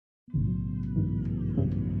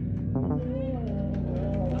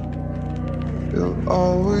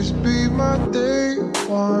always be my day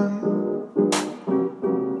one.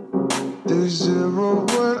 Day zero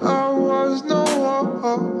when I was no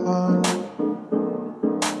one.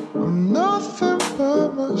 I'm nothing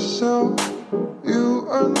but myself. You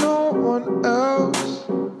are no one else.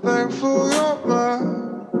 Thankful you're my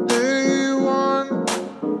day one.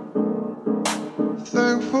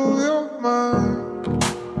 Thankful you're mine.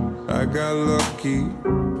 I got lucky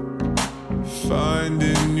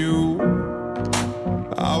finding you.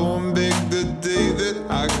 I won't make the day that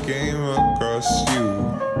I came across you.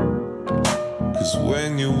 'Cause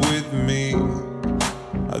when you're with me,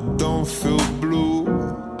 I don't feel blue.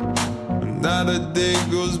 Not a day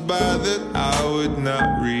goes by that I would not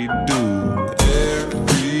redo.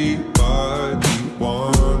 Everybody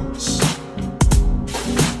wants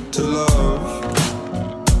to love.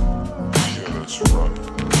 Yeah, that's right.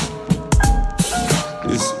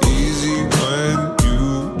 It's easy when you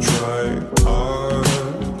try hard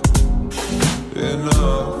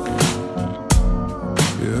enough.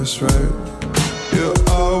 Yeah, that's right. You'll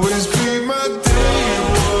always be my day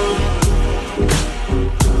one.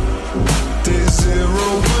 Day zero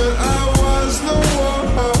when I was no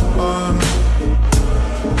one.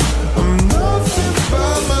 I'm nothing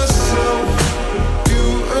by myself. You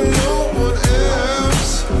are no one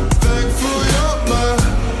else. Thankful you're my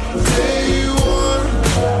day one.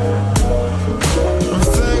 I'm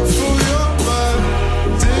thankful you're my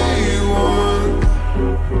day one.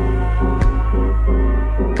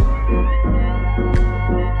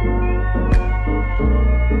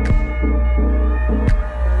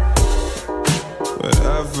 When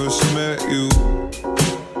I first met you,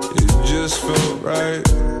 it just felt right.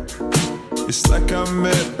 It's like I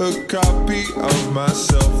met a copy of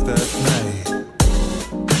myself that night.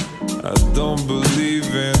 I don't believe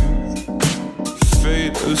in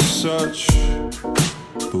fate as such,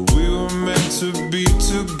 but we were meant to be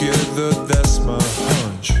together, that's my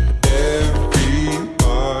hunch. Everybody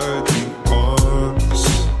wants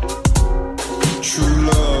true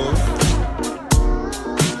love.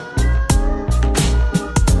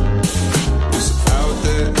 It's out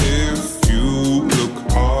there if you look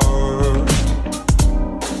hard.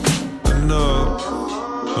 I know,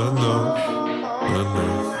 I know, I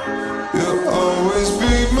know. You'll always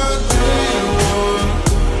be my day one.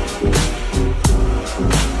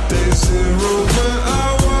 Day zero when I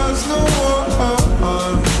was no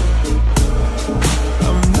one.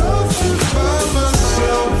 I'm nothing by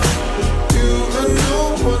myself. You and no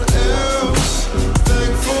one else.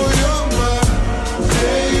 Thankful you're my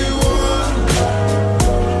day one.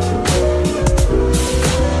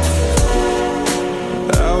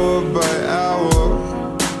 Hour by hour,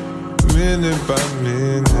 minute by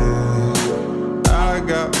minute, I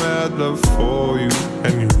got mad love for you,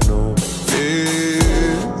 and you know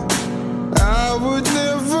it. I would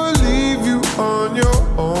never leave you on your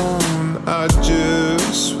own. I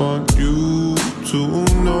just want you to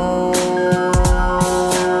know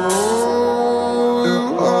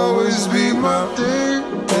you'll always be my day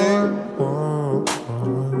one.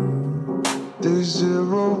 Day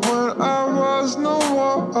zero when I was no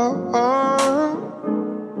one.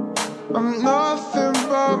 I'm nothing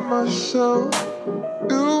but myself.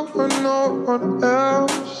 You and no one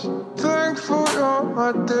else. Thankful you're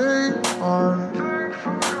my day one.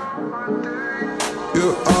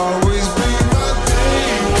 You'll always be